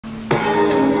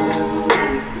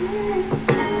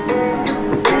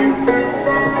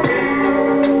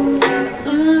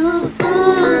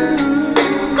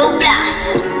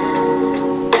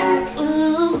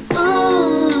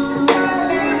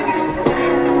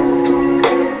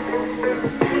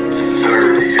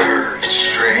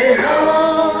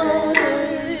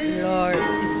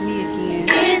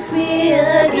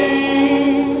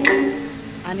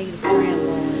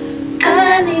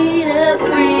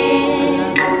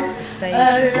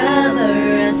a lover,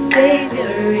 a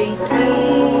savior,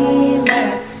 redeemer,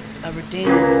 A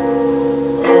redeemer.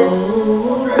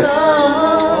 oh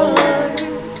Lord,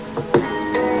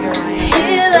 Here I am.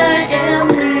 here I am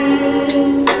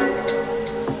weak.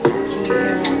 Can you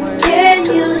hear my word? Can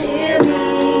you hear me?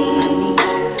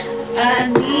 I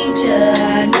need you,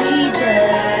 I need you,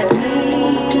 I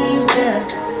need you.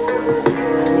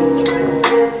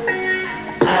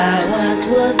 I once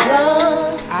was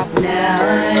lost, now I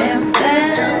am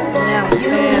found. You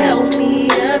held me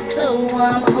up, so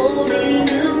I'm holding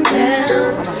you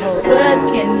down. What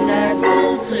can I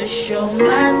do to show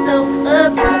myself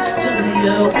approved to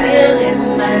your will in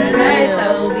my life?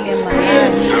 I'll be here for you,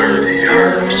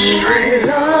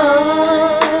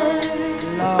 Lord.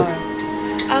 Lord,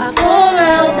 I pour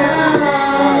out my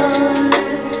heart,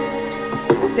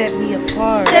 set me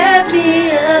apart. set me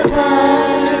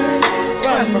apart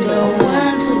from the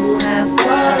ones who have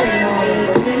fallen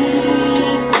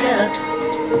beneath you.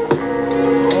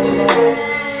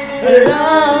 Oh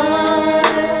Lord,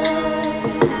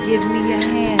 give me your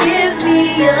hand. give me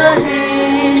your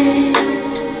hand.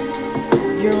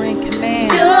 You're in command.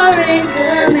 You're in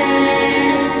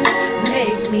command.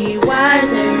 Make me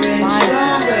wiser and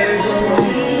stronger, go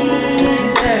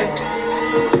deeper.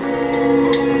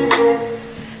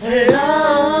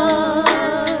 Lord,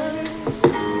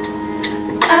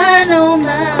 I know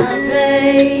my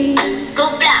place.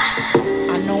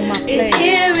 I know my It's place.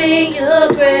 here in your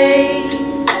grace.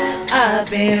 I've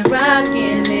been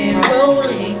rocking and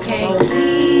rolling, can't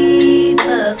keep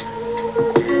up.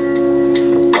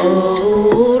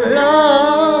 Oh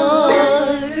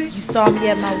Lord, You saw me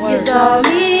at my you worst. saw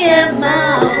me at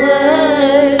my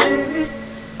worst.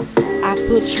 I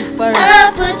put you first.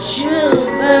 I put you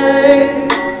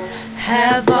first.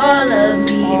 Have all of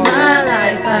me, my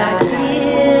life I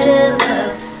give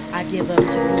up. I give up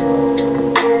to you.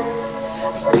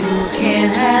 You can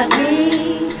have me.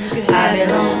 I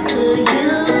belong to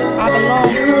you. I belong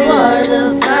to You you. are the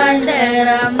vine that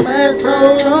I must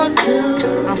hold on to.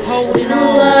 I'm holding You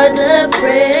on. are the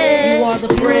bread. You are the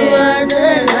bread. You are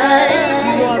the light.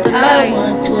 You are the I light.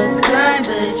 once was blind,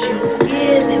 but you've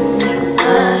given me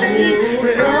sight.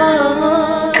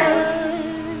 Lord,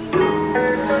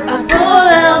 I pour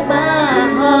out my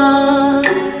heart.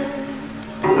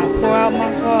 I pour out my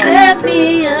heart. Set me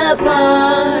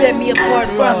apart. Set me apart,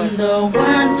 from Lord. the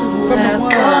ones who From the have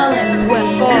ones fallen who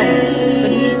have fallen beneath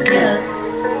beneath you.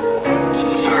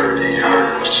 30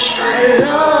 hertz straight.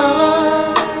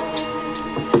 Lord,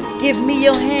 Give me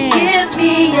your hand. give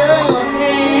me your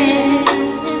hand.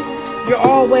 You're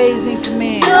always in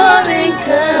command. You're in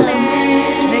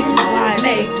command. Make me wise.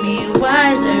 Make me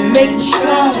wiser. Make and me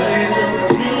stronger. stronger. Go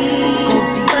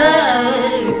deeper.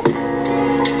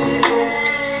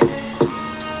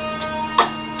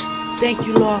 Thank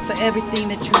you, Lord, for everything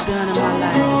that you've done in my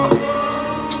life.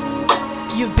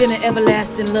 You've been an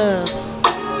everlasting love.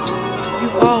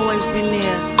 You've always been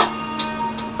there.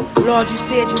 Lord, you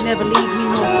said you never leave me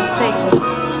nor forsake me.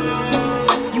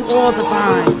 You are the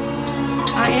vine.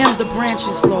 I am the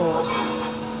branches, Lord.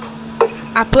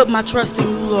 I put my trust in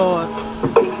you, Lord.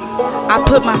 I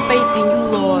put my faith in you,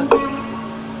 Lord.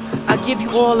 I give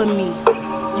you all of me.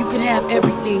 You can have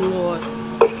everything, Lord.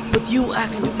 With you, I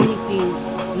can do anything.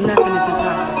 Nothing is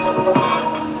impossible.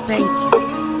 Thank you.